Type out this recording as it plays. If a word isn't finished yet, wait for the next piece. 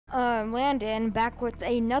Landon, back with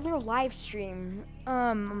another live stream.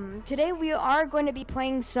 Today we are going to be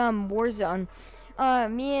playing some Warzone.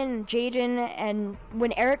 Me and Jaden, and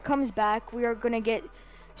when Eric comes back, we are going to get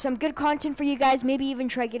some good content for you guys, maybe even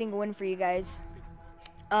try getting a win for you guys.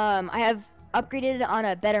 I have upgraded on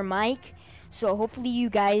a better mic, so hopefully you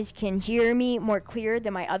guys can hear me more clear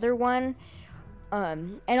than my other one.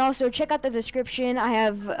 And also check out the description. I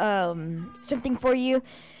have something for you.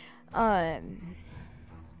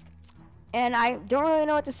 And I don't really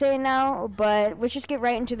know what to say now, but let's just get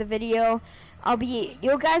right into the video.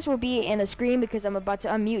 You guys will be in the screen because I'm about to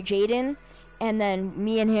unmute Jaden, and then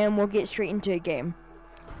me and him will get straight into a game.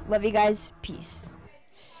 Love you guys. Peace.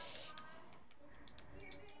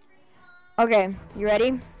 Okay, you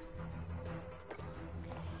ready?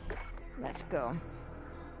 Let's go.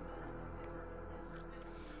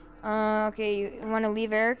 Okay, you want to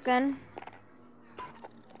leave Eric then?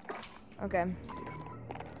 Okay.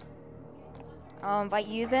 I'll invite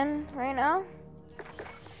you then, right now.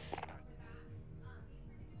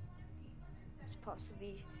 Let's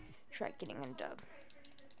possibly try getting a dub.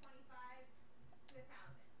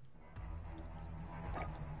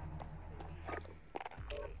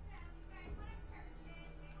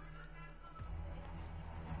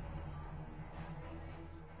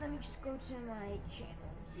 Let me just go to my channel,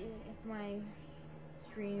 see if my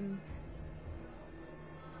stream...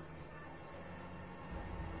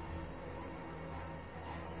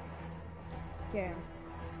 Okay.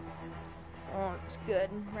 Oh, it's good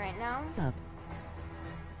right now. Sub.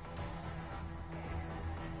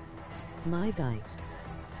 My guys.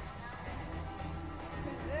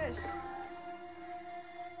 Who's this?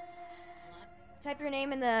 Type your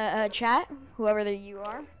name in the chat, whoever you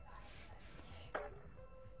are.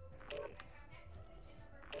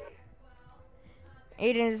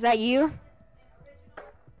 Aiden, is that you?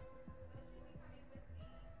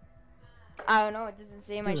 I don't know, it doesn't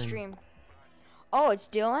say in my stream. Oh, it's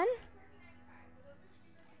Dylan?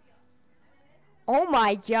 Oh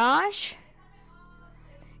my gosh.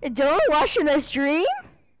 Is Dylan watching the stream?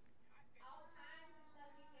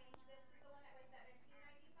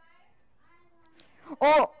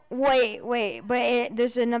 Oh, wait, but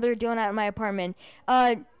there's another Dylan at my apartment.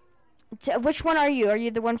 Which one are you? Are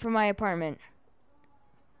you the one from my apartment?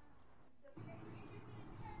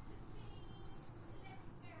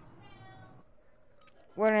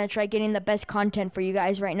 We're gonna try getting the best content for you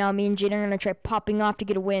guys right now. Me and Jaden are gonna try popping off to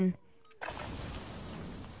get a win.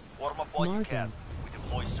 Warm up all you can. We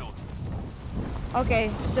deploy soon.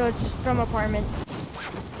 Okay, so it's from apartment.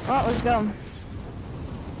 Oh, let's go.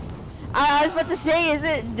 I was about to say, is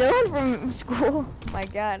it Dylan from school? Oh my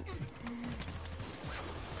god.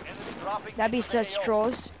 That'd be such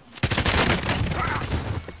trolls.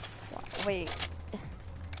 Wait.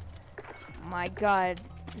 My god.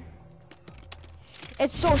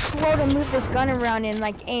 It's so slow to move this gun around and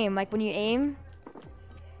like aim. Like when you aim,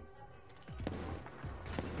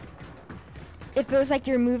 it feels like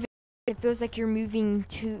you're moving. It feels like you're moving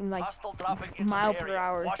to like mile per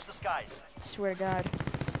hour. Watch the skies. Swear to God.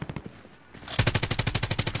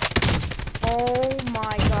 Oh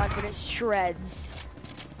my God! But it shreds.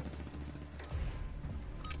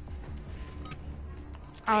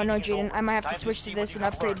 I don't know, Jaden. I might have to switch to this and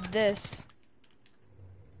upgrade this.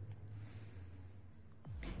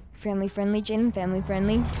 Family friendly, Jaden. Family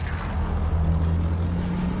friendly.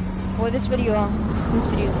 Well, this video is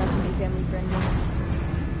not gonna be family friendly,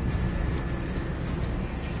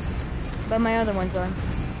 but my other ones are.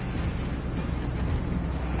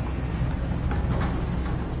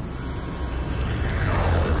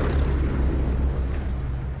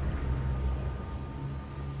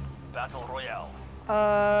 Battle Royale.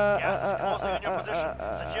 Gas is closing in your position.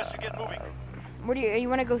 Suggest you get moving. What do you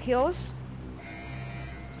want to go heals?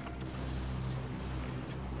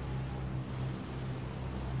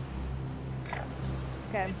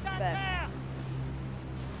 Okay, bet.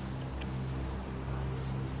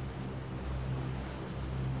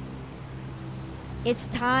 It's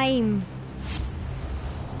time.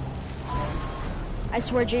 I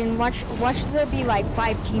swear, Jaden, watch there be like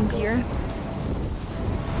 5 teams here.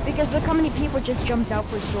 Because look how many people just jumped out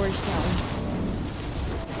for Storage Town.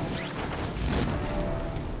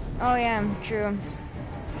 Oh yeah, true.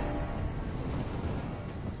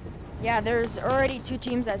 Yeah, there's already 2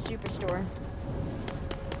 teams at Superstore.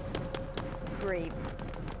 Great.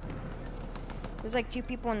 There's like 2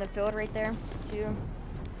 people in the field right there, too.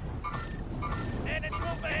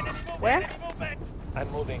 Where?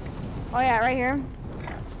 I'm moving. Oh yeah, right here.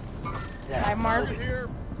 Yeah. I mark.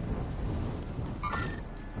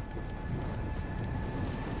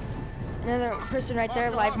 Another person right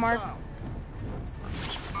there, live mark.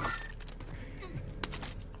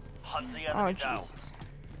 Hunt the Oh, enemy down. Jesus.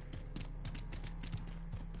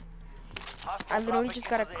 Hostile I literally traffic just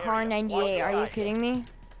got a enters the car area. 98. Watch the Are you skies. kidding me?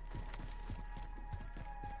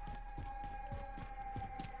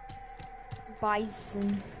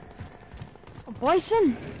 Bison. A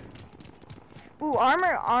bison? Ooh,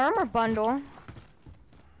 armor bundle.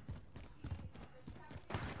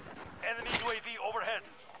 Enemy UAV overhead.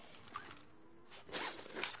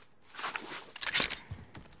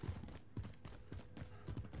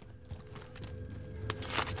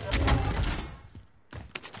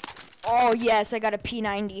 Oh yes, I got a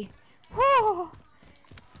P90. Whew.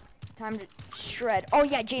 Time to shred. Oh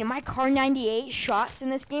yeah, Jane, my car 98 shots in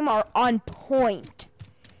this game are on point.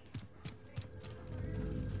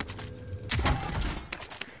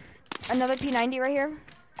 Another P90 right here.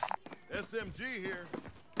 SMG here.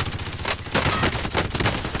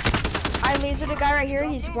 I lasered a guy right here.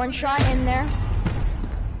 He's one shot in there.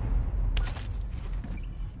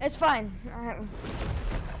 It's fine.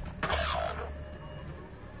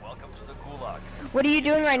 Welcome to the Gulag. What are you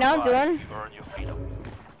doing right now, Dylan? Earn your freedom.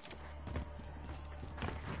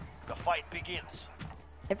 The fight begins.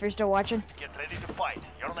 If you're still watching. Get ready to fight.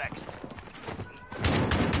 You're next.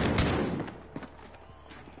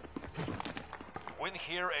 Win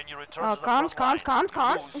here and you return Oh, to the comms, front line.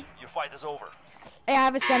 comms. You lose, your fight is over. Hey, I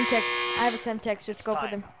have a Semtex. Just go for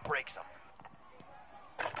them. Break some.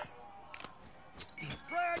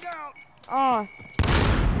 Frag out. Oh.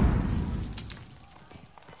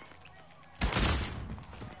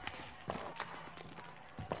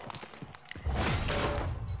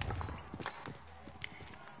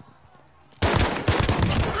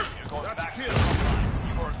 You're going back to the front line.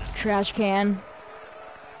 You earned it. Trash can.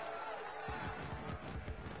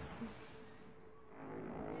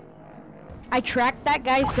 I tracked that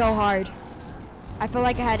guy so hard. I feel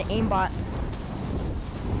like I had aimbot.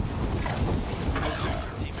 Your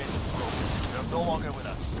teammate is broken. They're no longer with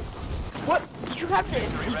us. What? Did you have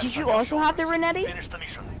the? Did you also have the Renetti? Finish the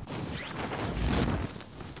mission.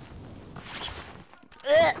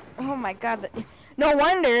 Ugh. Oh my god. No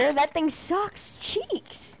wonder that thing sucks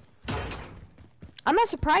cheeks. I'm not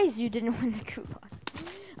surprised you didn't win the Gulag.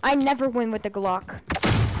 I never win with the Glock.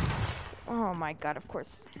 Oh my god, of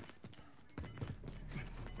course.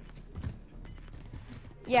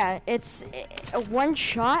 Yeah, it's a one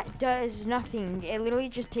shot does nothing. It literally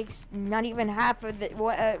just takes not even half of the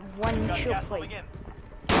one Got shield gas plate. moving in.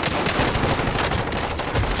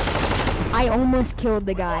 I almost killed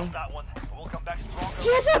the We guy. lost that one. We'll come back stronger.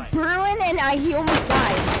 He has a next time. Bruin and he almost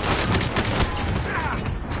died.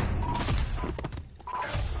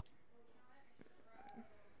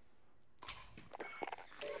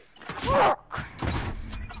 Fuck.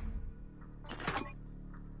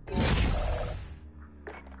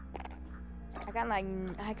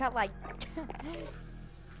 I got like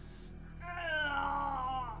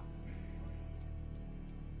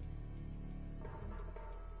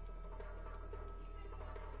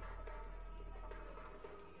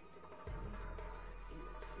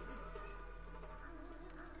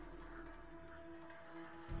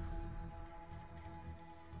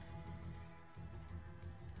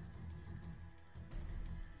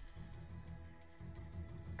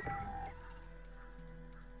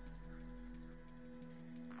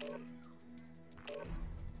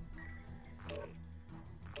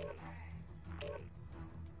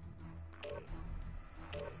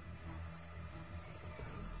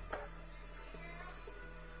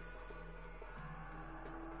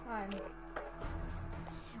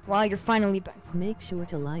Well, you're finally back. Make sure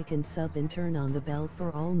to like and sub and turn on the bell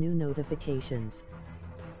for all new notifications.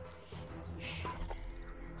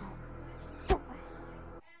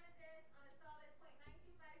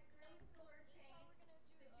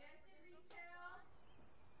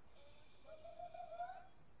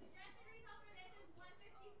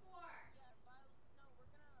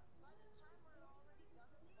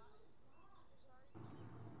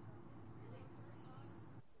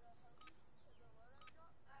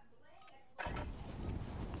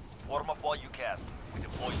 Warm up while you can. We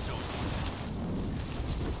deploy soon.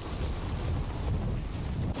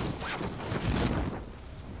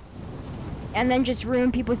 And then just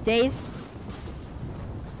ruin people's days.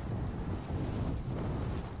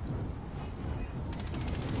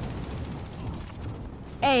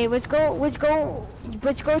 Hey, let's go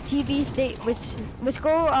TV state, let's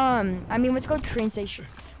go train station.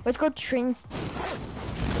 Let's go train.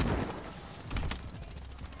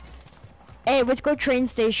 Hey, let's go train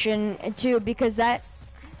station too, because that.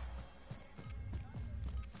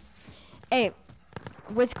 Hey,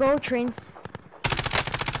 let's go trains.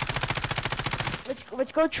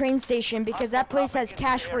 Let's go train station because that place has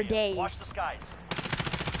cash for days. Watch the skies.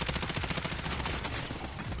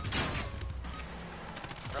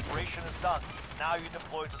 Preparation is done. Now you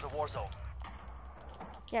deploy to the war zone.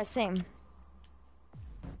 Yeah, same.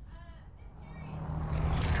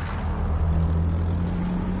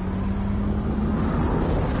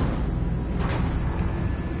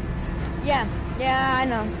 Yeah, I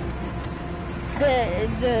know.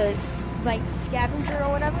 The like scavenger or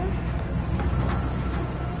whatever.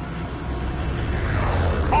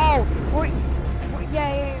 Oh,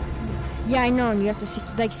 yeah, I know. You have to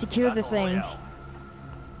secure the Battle thing. Royale.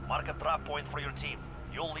 Mark a drop point for your team.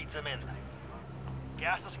 You'll lead them in.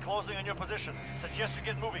 Gas is closing on your position. Suggest you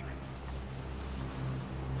get moving.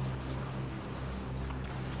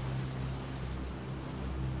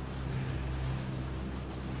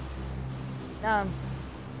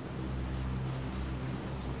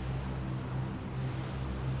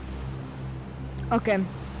 Okay.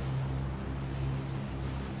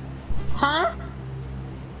 Huh?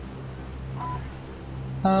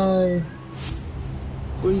 Hi.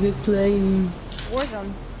 What are you guys playing?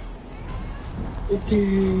 Warzone.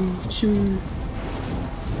 Okay, sure.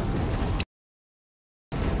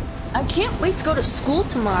 I can't wait to go to school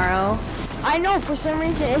tomorrow. I know, for some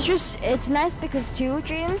reason, it's nice because too,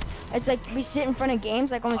 Jaden, it's like we sit in front of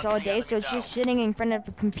games like almost all day, so it's just sitting in front of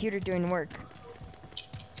a computer doing work.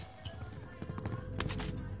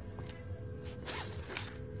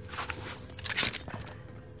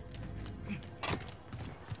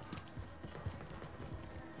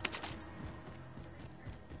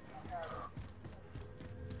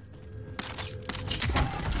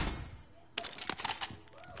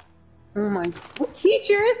 Oh my, what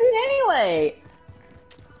teacher is it anyway?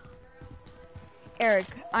 Eric,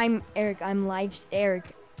 I'm live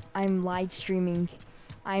streaming.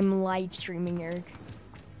 I'm live streaming, Eric.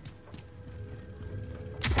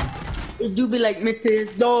 It do be like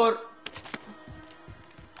Mrs. Door.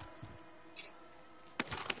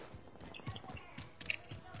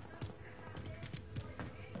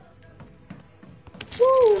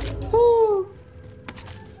 Woo, woo.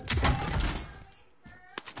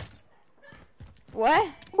 What?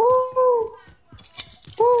 Woo,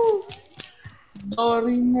 woo.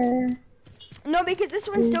 Dorime. No, because this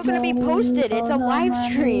one's still gonna be posted. It's a live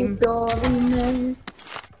stream.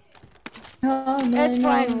 It's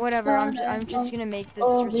fine, whatever. I'm just gonna make this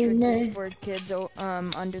restricted for kids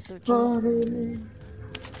under 13.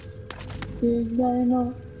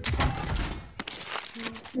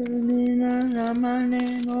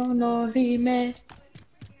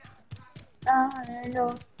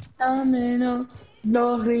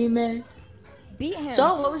 Beat him.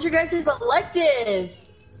 So, what was your guys' elective?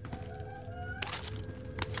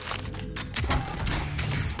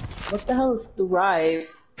 What the hell is Thrive?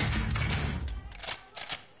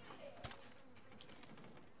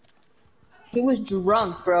 He was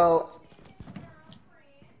drunk, bro.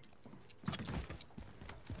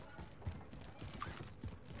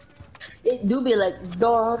 It do be like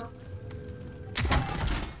door.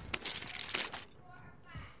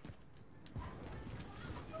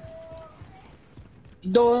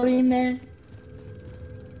 Dorime.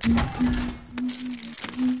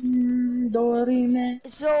 Dorime.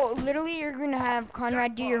 So literally, you're gonna have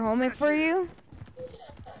Conrad do your homework for you.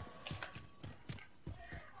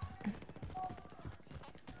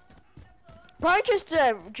 Probably just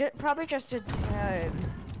a.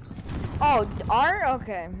 Oh, R?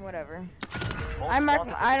 Okay, whatever.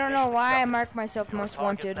 I don't know why I mark myself most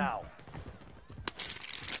wanted.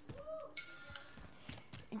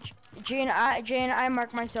 Jane, I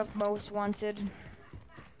mark myself most wanted.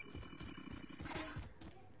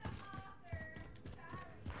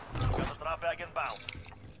 Drop bag inbound.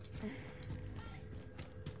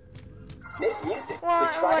 Well,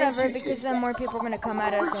 whatever, because then more people are gonna come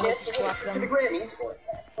at us and we'll just block them.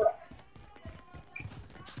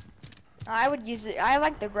 I would use it. I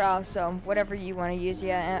like the growl, so whatever you want to use,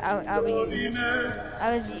 yeah. I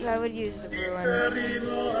would use the Bruin.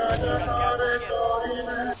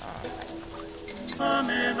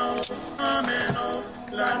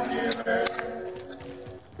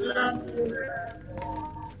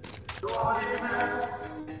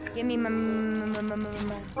 Give me my. Now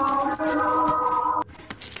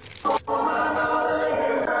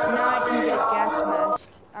I can get a gas mask.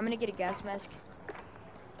 I'm gonna get a gas mask.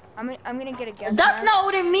 I'm gonna get a gas mask. That's not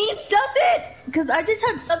what it means, does it? Because I just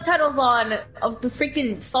had subtitles on of the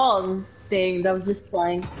freaking song thing that was just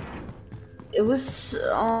playing. It was,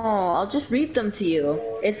 oh, I'll just read them to you.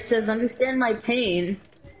 It says, understand my pain.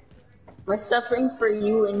 My suffering for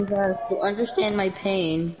you and just to understand my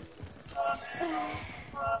pain.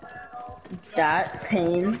 That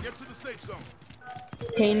pain.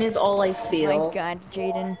 Pain is all I feel. Oh my god,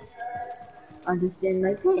 Jaden. Understand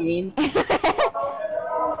my pain.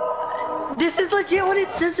 This is legit what it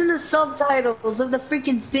says in the subtitles of the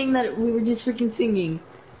freaking thing that we were just freaking singing.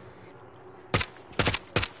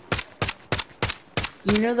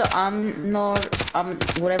 You know the no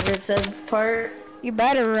whatever it says part? You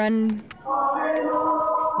better run.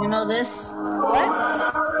 You know this? What?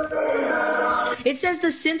 It says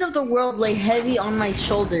the sins of the world lay heavy on my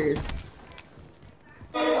shoulders.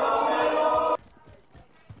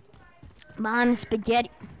 Mom, spaghetti.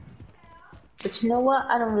 But you know what?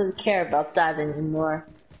 I don't really care about that anymore.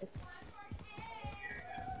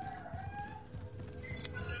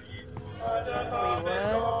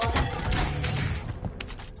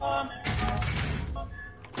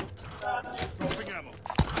 Dropping ammo.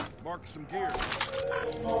 Mark some gear.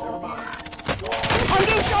 Never mind. I'm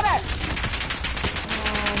getting shot at!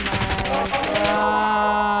 Oh my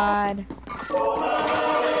god.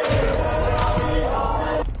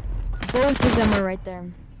 Both of them are right there.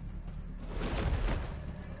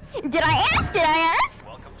 Did I ask? Did I ask?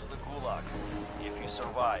 Welcome to the Gulag. If you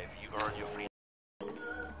survive, you earn your freedom.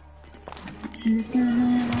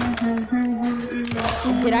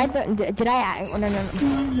 Did I? Oh, no.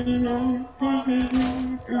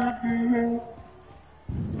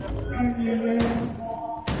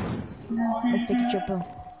 Let's take a triple.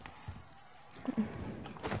 The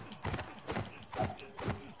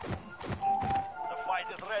fight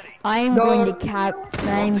is ready. I'm going to clap the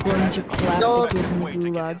kid in the Way to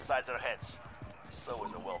get gulag. inside their heads. So is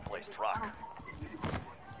a well-placed rock.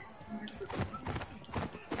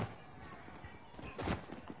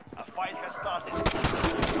 A fight has started.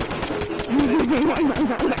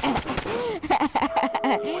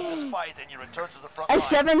 Win this fight and you return to the front A line.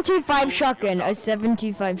 725 shotgun. A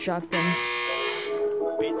 725 shotgun.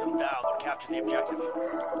 Beat them down or capture the objective.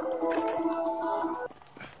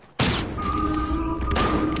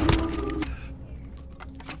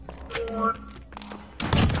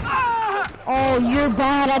 Oh, you're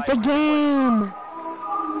bad at the game.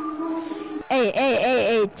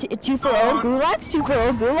 Hey. 2 for 0 gulags? 2 for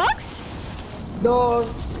 0 gulags? Door.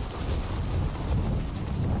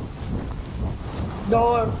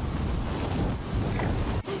 Door.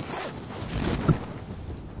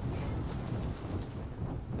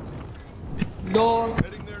 Door.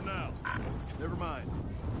 Heading there now. Never mind.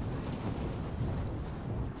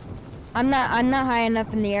 I'm not high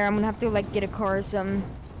enough in the air. I'm gonna have to like get a car or something.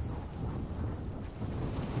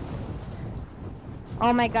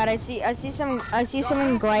 Oh my god, I see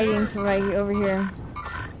someone gliding from right over here.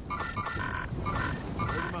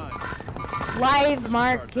 Never mind. Live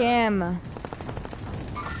mark him.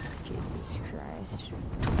 Jesus Christ.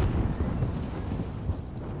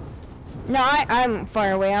 No, I'm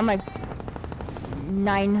far away. I'm like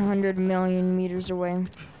 900 million meters away.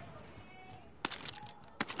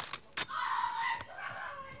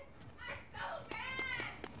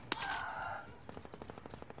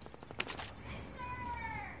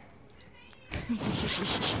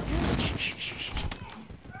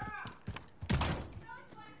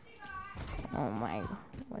 Oh my,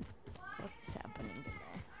 what's happening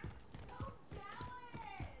today?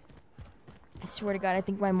 I swear to God, I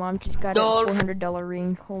think my mom just got a $400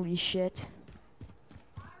 ring. Holy shit.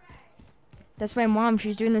 That's my mom.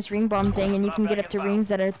 She's doing this ring bomb thing, and you can get up to rings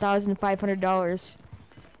that are $1,500.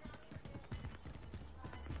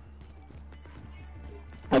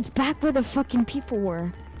 It's back where the fucking people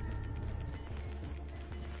were.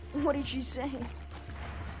 What did she say?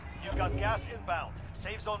 You've got gas inbound.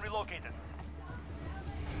 Safe zone relocated.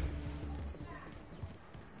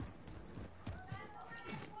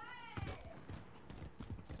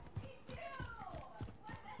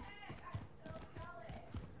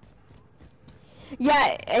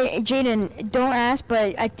 Yeah, Jaden, don't ask,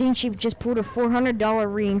 but I think she just pulled a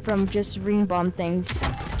 $400 ring from just ring bomb things.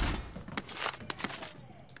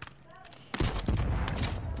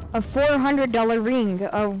 A $400 ring,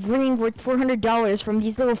 a ring worth $400 from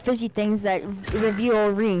these little fizzy things that reveal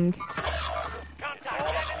a ring.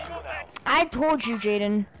 I told you,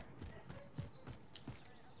 Jaden.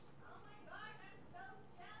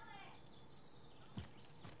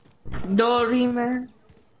 Dorime.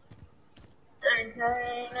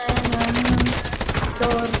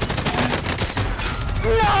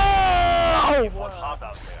 No! Fought hard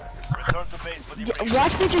out there. Return to base for the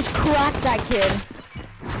Watch me just crack that kid.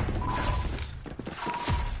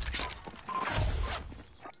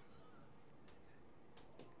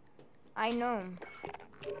 I know.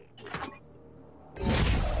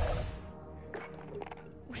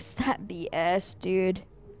 What's that BS, dude?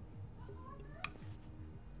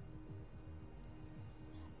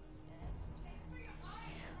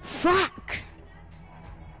 Fuck!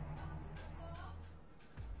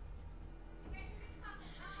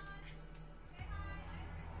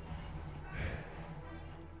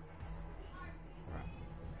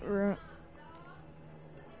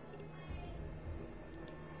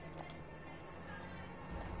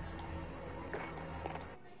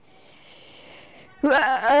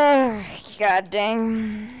 God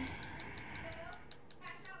dang.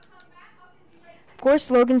 Of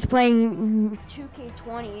course, Logan's playing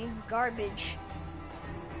 2K20. Garbage.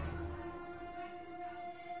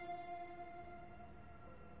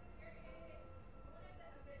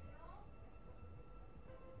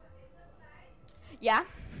 Yeah.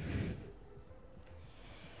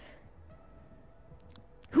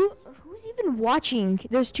 Who's even watching?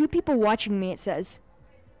 There's 2 people watching me, it says.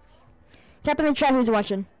 Type in the chat who's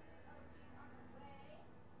watching.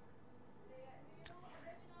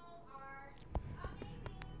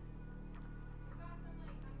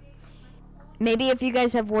 Maybe if you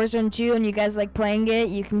guys have Warzone 2 and you guys like playing it,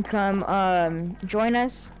 you can come join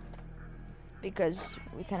us. Because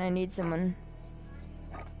we kind of need someone.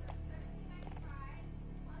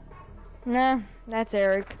 Nah, that's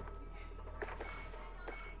Eric.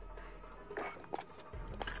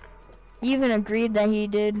 He even agreed that he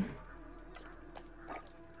did.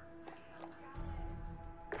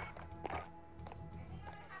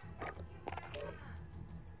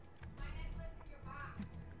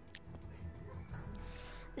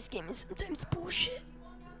 This game is sometimes bullshit.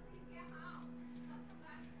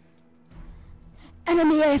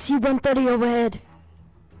 Enemy IC-130 overhead.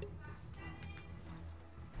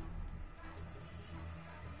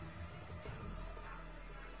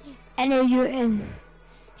 Enemy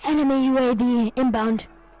UAV inbound.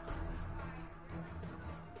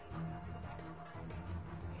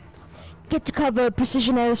 Get to cover,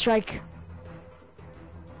 precision airstrike.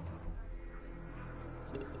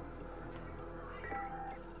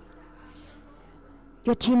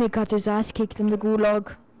 Your teammate got his ass kicked in the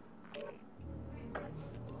gulag.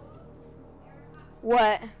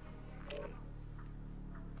 What?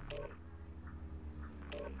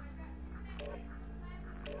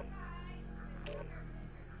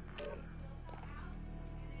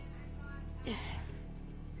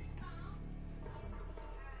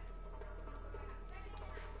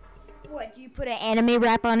 What, do you put an anime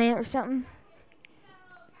rap on it or something?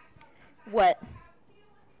 What?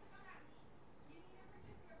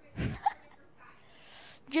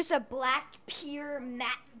 Just a black, pure,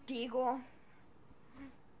 matte deagle.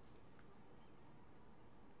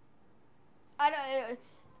 I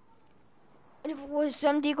don't. Well,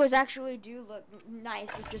 some deagles actually do look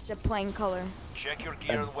nice with just a plain color. Check your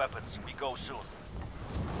gear and weapons. We go soon.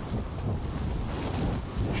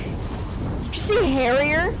 Did you see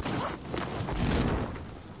Harrier?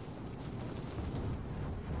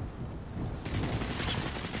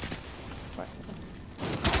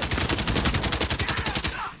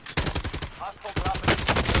 Hostile dropping.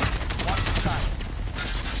 Watch the side.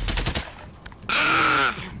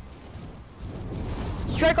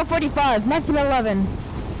 Striker 45, 1911.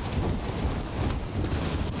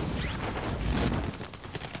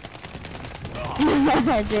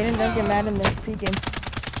 Jaden, don't get mad in this pregame.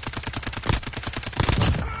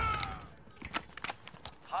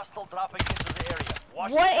 Hostile dropping into the area.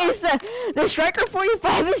 Watch What is the Striker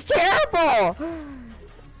 45 is terrible.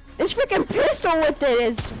 This freaking pistol with it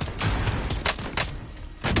is.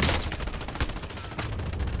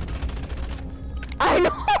 I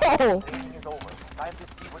know. Training is over. Time to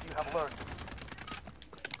see what you have learned.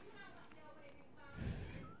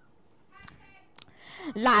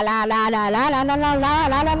 La la la la la la la la la la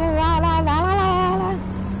la la la la la la.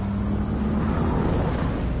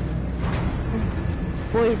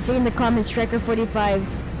 Boys, say in the comments, Striker 45.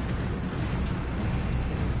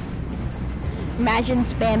 Imagine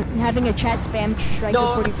spam having a chat spam Striker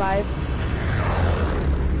 45.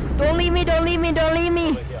 Don't leave me! Don't leave me! Don't leave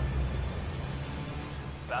me!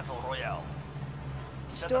 Battle Royale.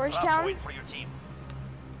 Set Storage a drop town? point for your team.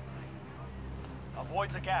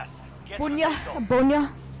 Avoid the gas. Get to the Bonya, safe zone.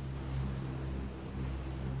 Bonya.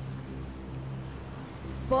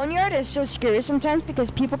 Boneyard is so scary sometimes because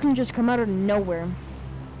people can just come out of nowhere.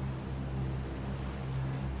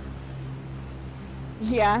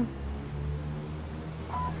 Yeah.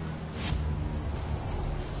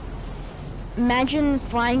 Imagine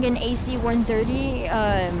flying an AC-130,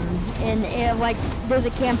 and like there's a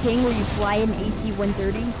campaign where you fly an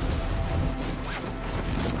AC-130.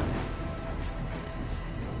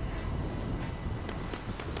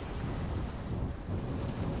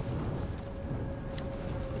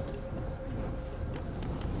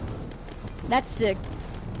 That's sick.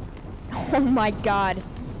 Oh my god.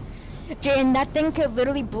 Jane, that thing could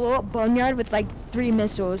literally blow up Boneyard with like 3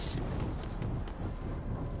 missiles.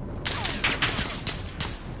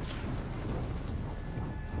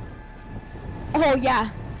 Oh yeah.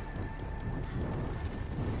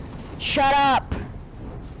 Shut up.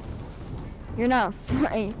 You're not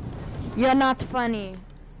funny. You're not funny.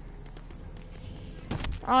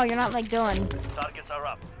 Oh, you're not like Dylan. Targets are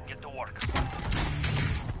up. Get to work.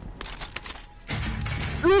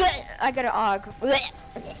 I got an AUG.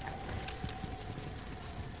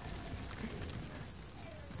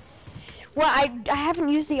 Well, I haven't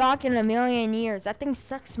used the AUG in a million years. That thing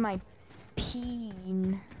sucks my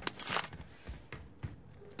peen.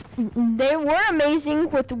 They were amazing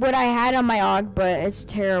with what I had on my AUG, but it's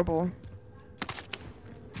terrible.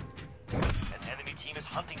 An enemy team is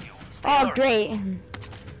hunting you. Stay Oh, alert. great.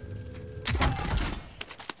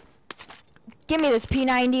 Give me this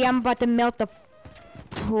P90. I'm about to melt the...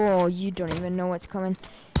 Oh, you don't even know what's coming.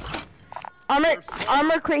 Armor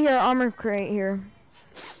crate here, armor crate here.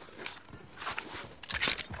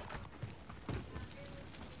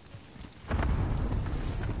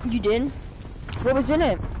 You did? What was in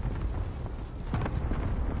it?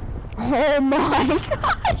 Oh my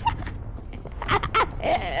god!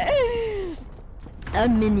 A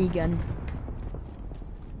minigun.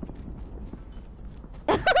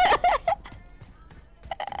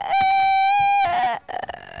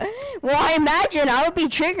 Well, I imagine I would be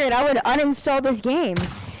triggered. I would uninstall this game.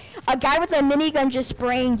 A guy with a minigun just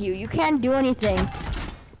spraying you. You can't do anything.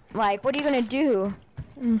 Like, what are you gonna do?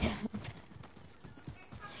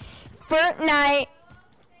 Fortnite.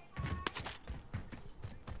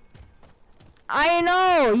 I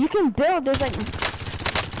know. You can build. There's like...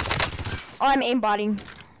 Oh, I'm aimbotting.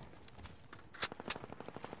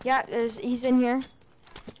 Yeah, he's in here.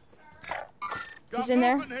 He's in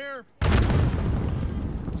there. Here.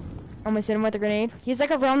 Almost hit him with a grenade. He's like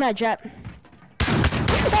around that jet.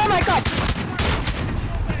 Oh my god!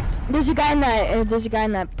 There's a guy in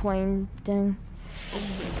that plane thing.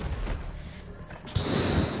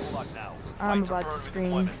 I'm about to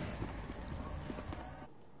scream.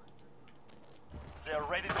 They are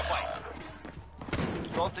ready to fight.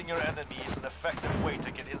 Taunting your enemy is an effective way to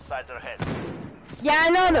get inside their heads. Yeah, I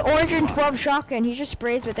know, the orange and 12 shotgun. He just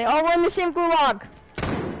sprays with it. Oh, we're in the same gulag.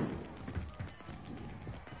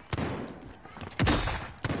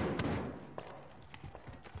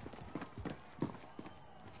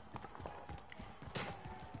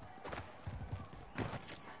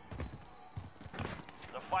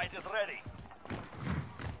 The fight is ready.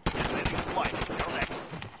 Get ready to fight. You're next.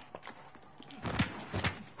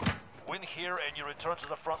 Win here and you return to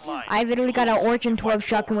the front line. I literally got an Lose, orange and the 12 fight's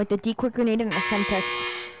shotgun over. with the decoy grenade and a Semtex.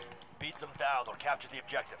 Beat them down or capture the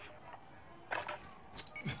objective.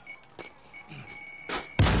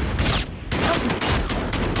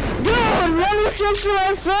 Dude, let me switch to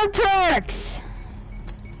my Semtex!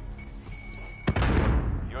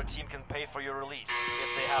 Your team can pay for your release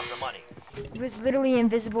if they have the money. It was literally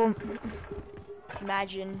invisible.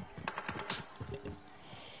 Imagine.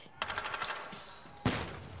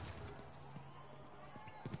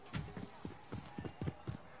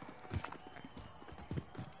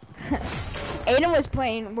 Aiden was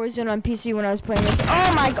playing Warzone on PC when I was playing this.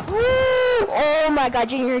 Oh my god! Woo! Oh my god,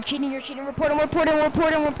 Jane, you're cheating, you're cheating. Report him, report him,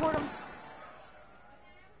 report him, report him.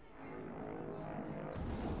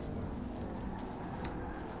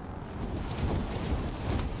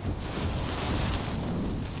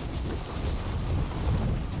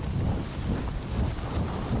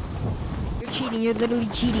 You're cheating, you're literally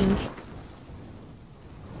cheating.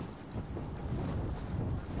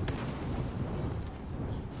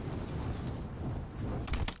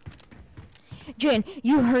 Jane,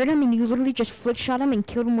 you heard him and you literally just flick shot him and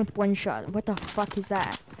killed him with one shot. What the fuck is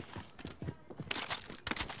that?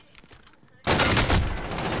 They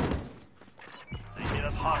hit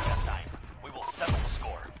us hard that time. We will settle the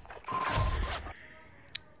score.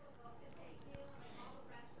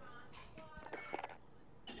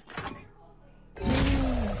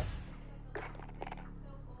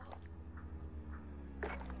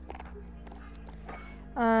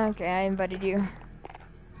 Okay, I invited you.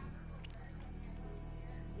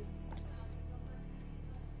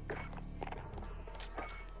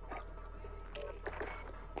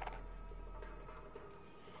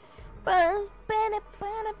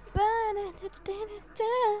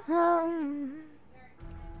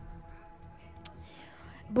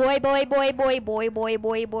 Boy, boy, boy, boy, boy, boy, boy,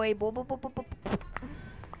 boy, boy, boy, boy, boy, boy.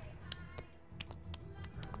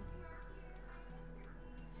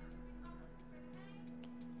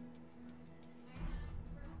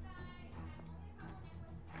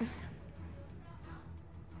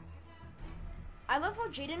 I love how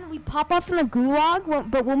Jaden, we pop off in the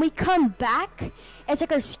gulag, but when we come back, it's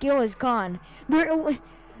like our skill is gone.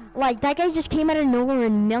 Like, that guy just came out of nowhere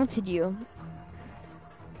and melted you.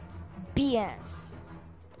 BS.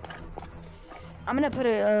 I'm gonna put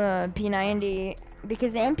a P90,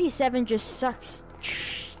 because the MP7 just sucks.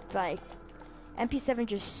 Like, MP7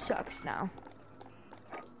 just sucks now.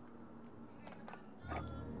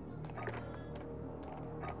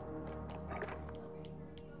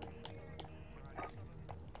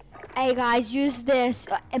 Hey guys, use this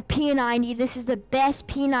P90. This is the best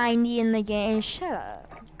P90 in the game. Shut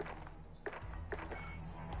up.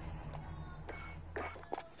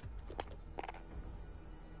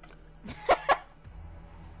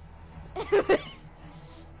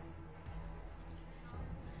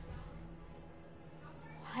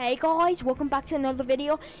 Hey guys, welcome back to another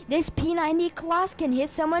video. This P90 class can hit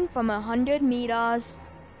someone from 100 meters.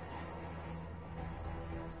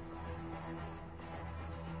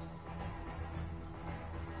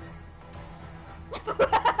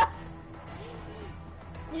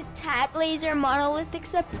 Tap laser, monolithic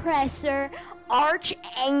suppressor, arch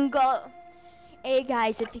angle. Hey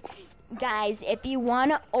guys, if you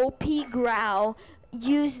want to OP growl,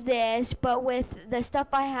 use this, but with the stuff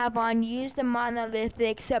I have on, use the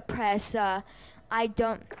monolithic suppressor. I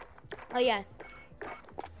don't. Oh yeah.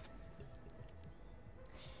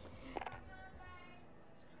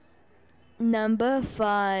 Number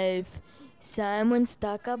 5. Someone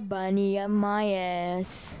stuck a bunny up my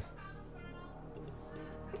ass.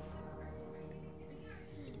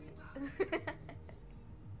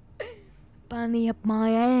 Bunny up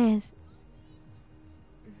my ass.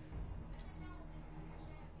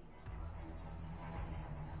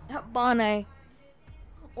 Bunny.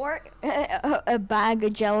 Or a bag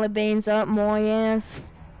of jelly beans up my ass.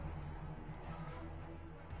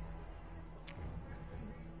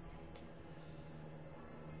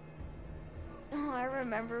 Oh, I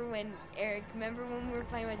remember when, Eric, remember when we were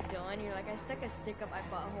playing with Dylan? You're like, I stuck a stick up my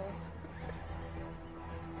butthole.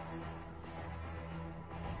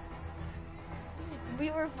 We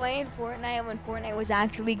were playing Fortnite when Fortnite was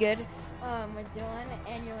actually good, with Dylan,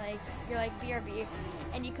 and you're like BRB,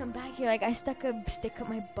 and you come back, you're like, I stuck a stick up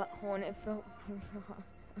my butthole and it felt wrong.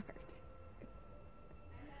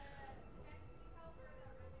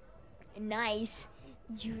 Nice,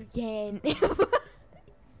 you can.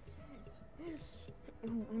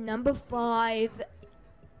 Number 5,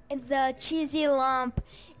 the cheesy lump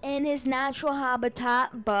in his natural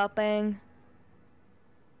habitat burping.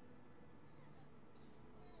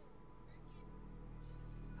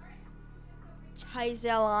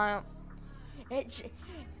 Chazella,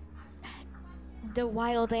 the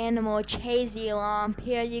wild animal Chazy Lump.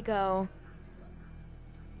 Here you go.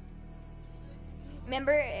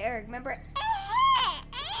 Remember, Eric? Remember?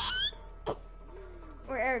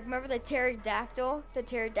 Or Eric? Remember the pterodactyl? The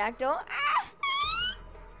pterodactyl.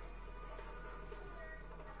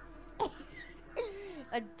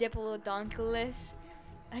 A diplodocus.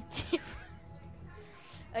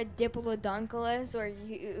 A diplodocus, or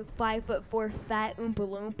you 5'4" fat Oompa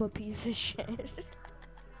Loompa piece of shit.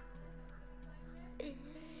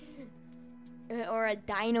 Or a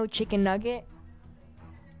dino chicken nugget.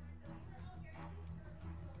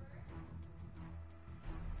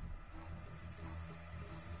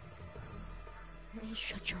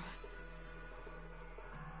 Shut your eye.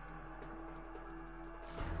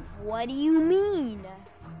 What do you mean?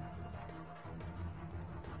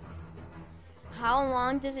 How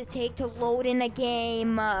long does it take to load in a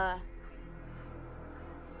game?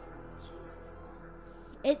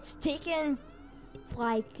 It's taken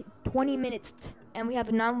like 20 minutes and we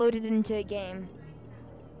have not loaded into a game.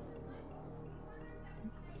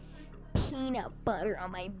 Peanut butter on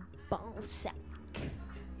my ball sack.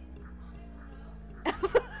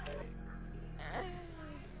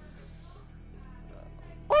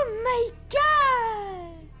 Oh my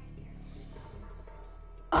god!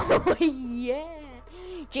 Oh yeah!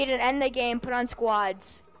 Jaden, end the game, put on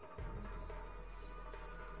squads.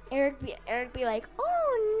 Eric be like,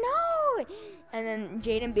 oh no! And then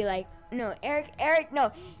Jaden be like, no, Eric,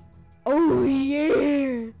 no. Oh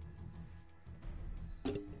yeah!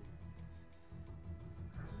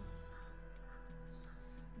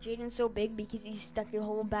 Jaden's so big because he stuck a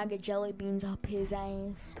whole bag of jelly beans up his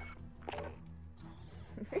ass.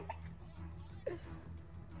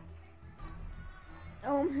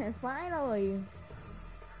 Oh man, finally!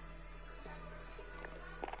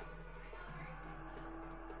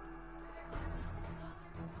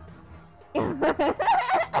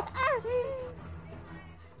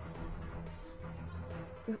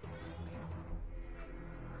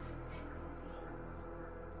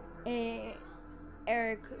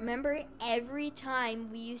 Eric, remember every time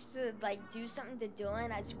we used to like do something to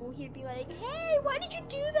Dylan at school, he'd be like, hey, why did you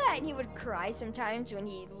do that? And he would cry sometimes when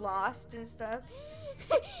he lost and stuff.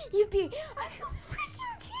 He'd be, are you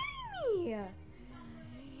freaking kidding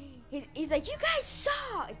me? He's like, you guys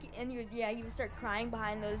suck! And he would start crying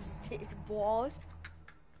behind those walls.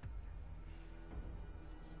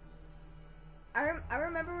 I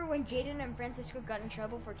remember when Jaden and Francisco got in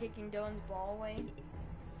trouble for kicking Dylan's ball away.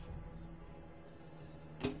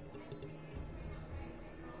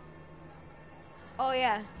 Oh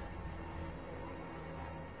yeah.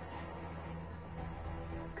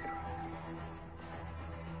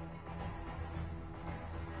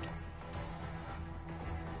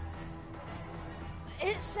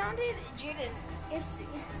 It sounded, Jaden.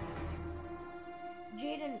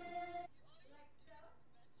 Jaden.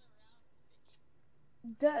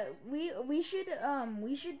 We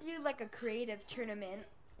should do like a creative tournament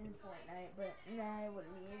in Fortnite, but nah, it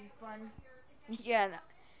wouldn't be fun. Yeah, no.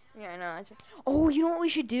 Yeah, no. Oh, you know what we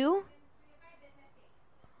should do?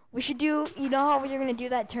 We should do. You know how we're gonna do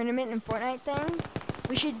that tournament in Fortnite thing?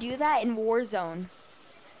 We should do that in Warzone.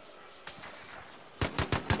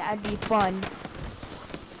 That'd be fun.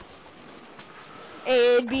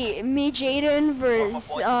 It'd be me, Jaden, versus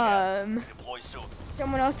Deploy soon.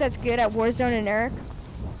 someone else that's good at Warzone and Eric.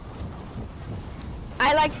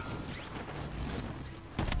 I like.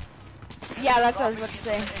 Yeah, that's what I was about to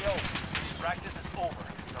say. AO. Practice is over.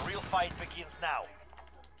 The real fight begins now.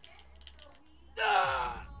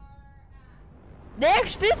 The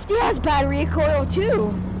X50 has bad recoil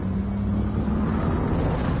too.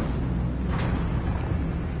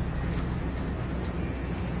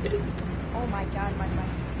 Oh my god, my mic.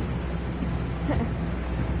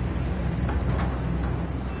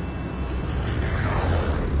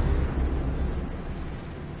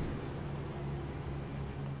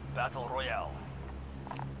 Battle Royale.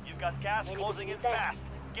 You've got gas closing in fast.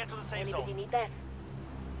 Get to the safe zone. Anybody need that?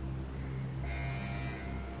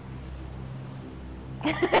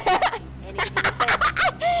 Anybody need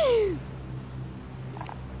that?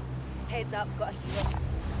 Heads up, got a hero.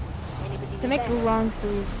 Anybody To need make that? the long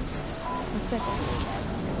story. One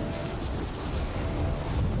second.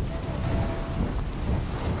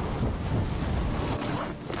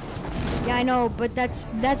 Yeah, I know, but that's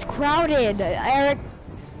crowded. Eric,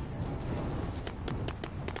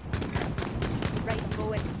 Right,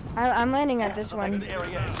 going. I'm landing at this The one. next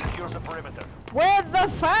area and secures the perimeter. Where the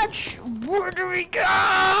fetch? Where do we go?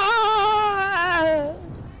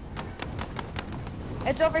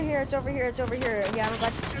 It's over here. It's over here. It's over here. Yeah, I'm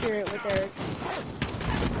about to secure it with Eric.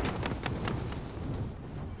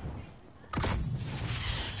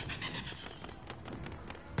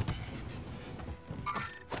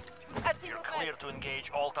 You're clear to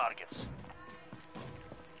engage all targets.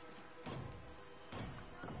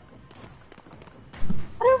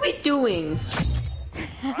 What are we doing?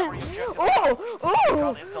 Primary objective.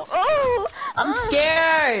 Oh! I'm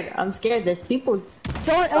scared. I'm scared. There's people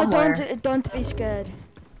somewhere. Don't be scared.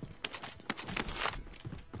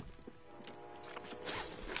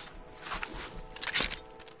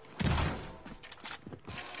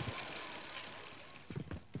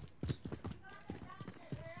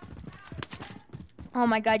 Oh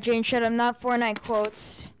my god, Jane, shut up, not Fortnite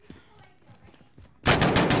quotes.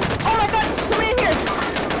 Oh my god, somebody in here!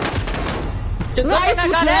 The Why is I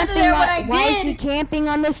he got out of there when I why is he did. camping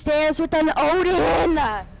on the stairs with an Odin?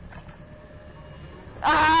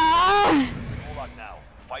 Ah! Gulag now.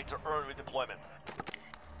 Fight to earn redeployment.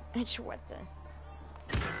 It's what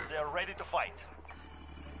the... They are ready to fight.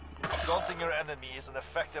 Daunting your enemy is an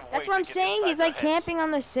effective way That's to what I'm get saying, inside he's their like heads. camping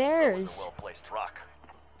on the So is stairs. a well-placed rock.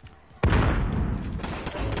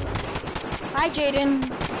 Hi, Jaden.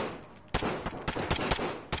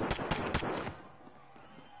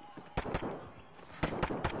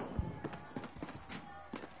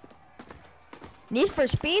 Need for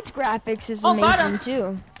Speed's graphics is Oh, got amazing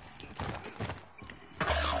him. too.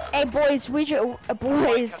 Hey boys, we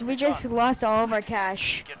just lost all of our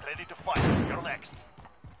cash. Get ready to fight. You're next.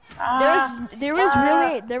 There was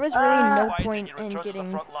really no Fight point and you in return to the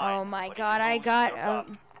getting. front line. Oh my But if god, you I lose, got. you're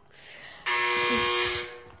done.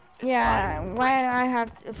 Yeah, fine. why Brace I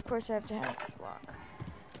have? Of course, I have to have a block.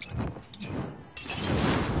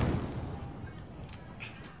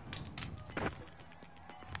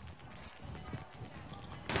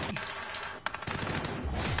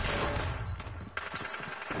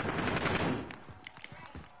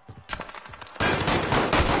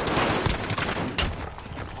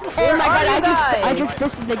 Oh my god, I just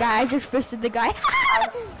fisted the guy. I just fisted the guy.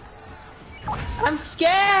 I'm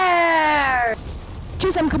scared.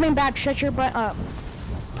 Jeez, I'm coming back. Shut your butt up.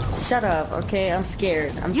 Shut up, okay? I'm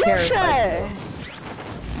scared. I'm You terrified. should.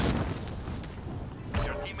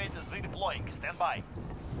 Your teammate is redeploying. Stand by.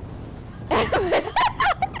 Get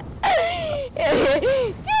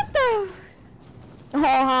the.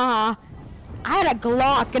 I had a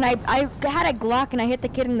Glock and I had a Glock and I hit the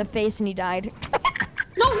kid in the face and he died.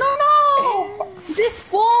 No, no, no! This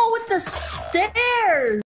fool with the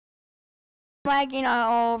stairs! Flagging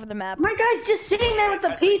all over the map. My guy's just sitting there with the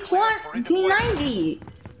P90.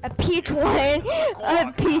 A P20?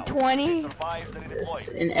 A P20? Survived and This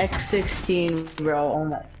deployed. an X16, bro. Oh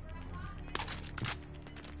my.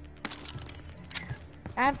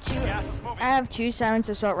 I have two silenced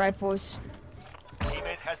assault rifles.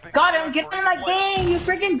 Teammate has been Got him! cleared Get for in my redeployment. game, you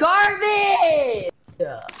freaking garbage!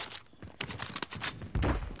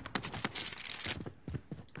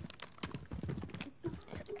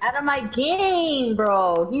 Out of my game,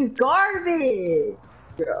 bro. He's garbage,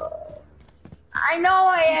 bro. I know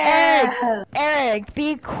I am. Eric,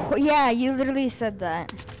 yeah, you literally said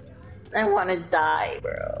that. I want to die,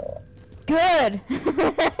 bro. Good.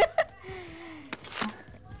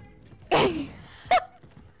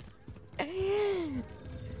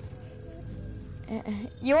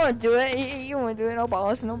 You won't do it. You won't do it. No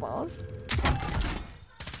balls. No balls.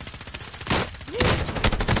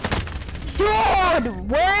 Dude,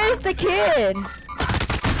 where is the kid?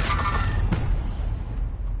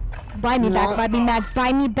 Buy me back. Buy me back.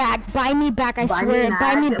 Buy me back. Buy me back. I swear.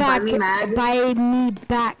 Buy me back. Buy me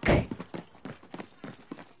back.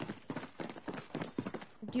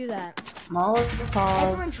 Do that.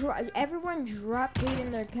 Molotov. Everyone drop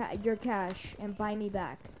Jaden your cash and buy me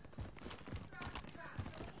back.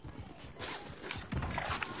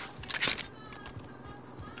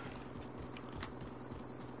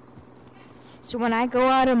 So when I go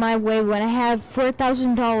out of my way, when I have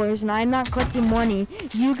 $4,000 and I'm not collecting money,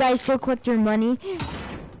 you guys still collect your money.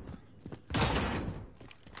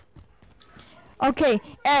 Okay,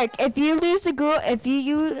 Eric, if you lose the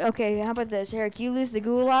okay, how about this, Eric? You lose the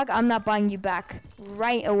gulag, I'm not buying you back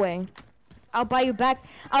right away. I'll buy you back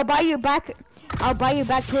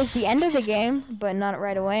towards the end of the game, but not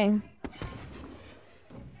right away.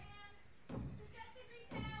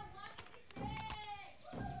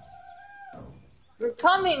 We're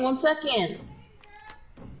coming, 1 second.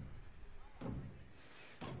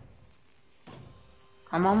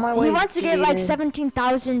 I'm on my way. He wants to get like Jaden.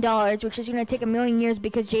 $17,000, which is gonna take a million years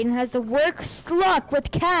because Jaden has the worst luck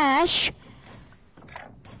with cash.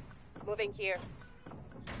 Moving here.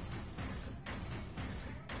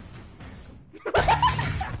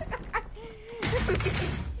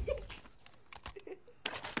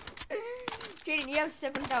 Jaden, you have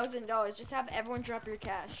 $7,000. Just have everyone drop your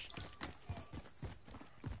cash.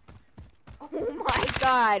 Oh my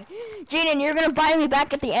god. Jaden, you're gonna buy me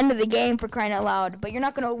back at the end of the game for crying out loud. But you're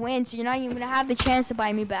not gonna win, so you're not even gonna have the chance to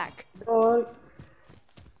buy me back. Oh.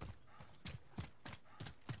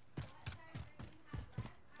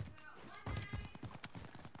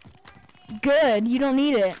 Good, you don't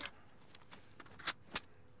need it.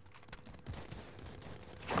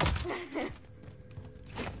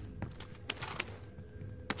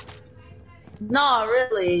 No,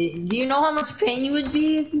 really. Do you know how much pain you would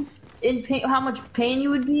be if you, in pain? How much pain you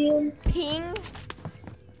would be in? Ping?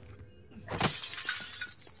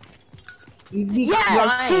 You'd be Yeah,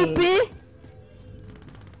 crying. stupid!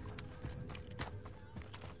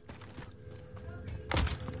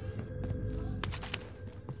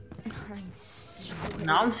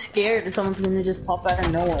 Now I'm scared that someone's gonna just pop out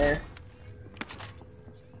of nowhere.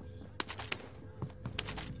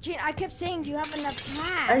 Jaden, I kept saying you have enough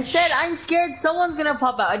cash. I said I'm scared someone's gonna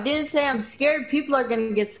pop out. I didn't say I'm scared people are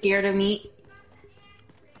gonna get scared of me.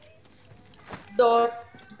 Door.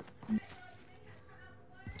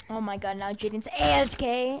 Oh my god, now Jaden's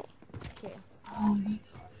AFK. Okay.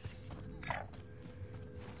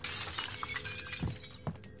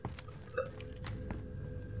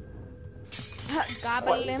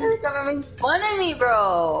 Gobble him. You're gonna make fun of me,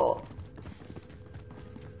 bro.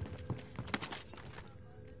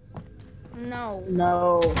 No.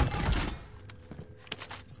 No.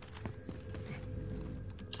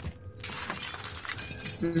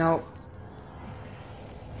 No.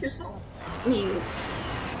 You're so mean.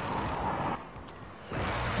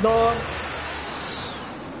 Door.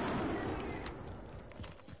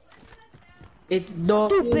 It's door.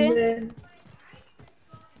 Stupid.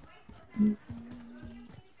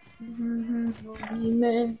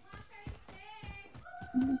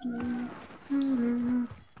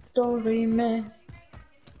 Story man.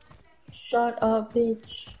 Shut up,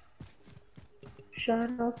 bitch.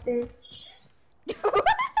 Shut up, bitch.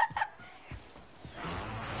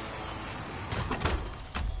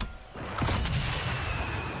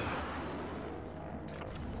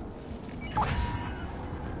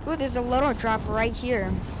 Ooh, there's a little drop right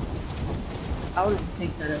here. I would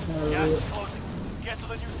take that as Gas is closing. Get to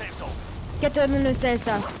the new safe zone. Get to the new safe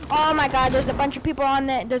zone. Oh my god, there's a bunch of people on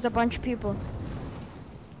there. There's a bunch of people.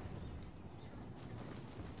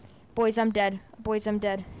 Boys, I'm dead. Boys, I'm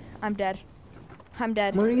dead. I'm dead. I'm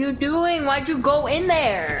dead. What are you doing? Why'd you go in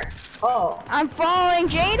there? Oh. I'm following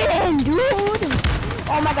Jaden, dude.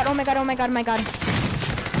 Oh my god, oh my god, oh my god, oh my god.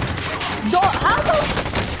 How the...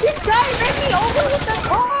 This guy ran me over with the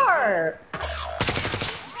car!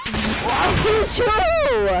 Who's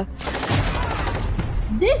who?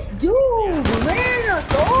 This dude ran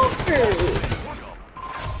us over!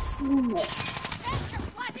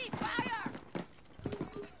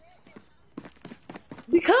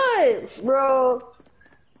 Because, bro...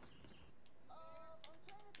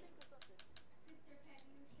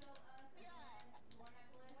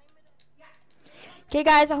 Okay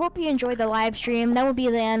guys, I hope you enjoyed the live stream. That will be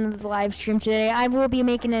the end of the live stream today. I will be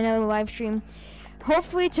making another live stream.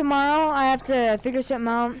 Hopefully tomorrow. I have to figure something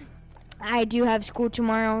out. I do have school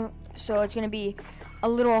tomorrow, so it's going to be a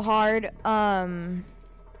little hard. But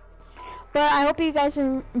I hope you guys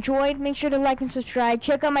enjoyed. Make sure to like and subscribe.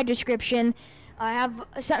 Check out my description. I have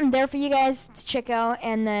something there for you guys to check out.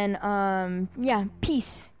 And then, yeah,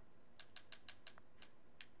 peace.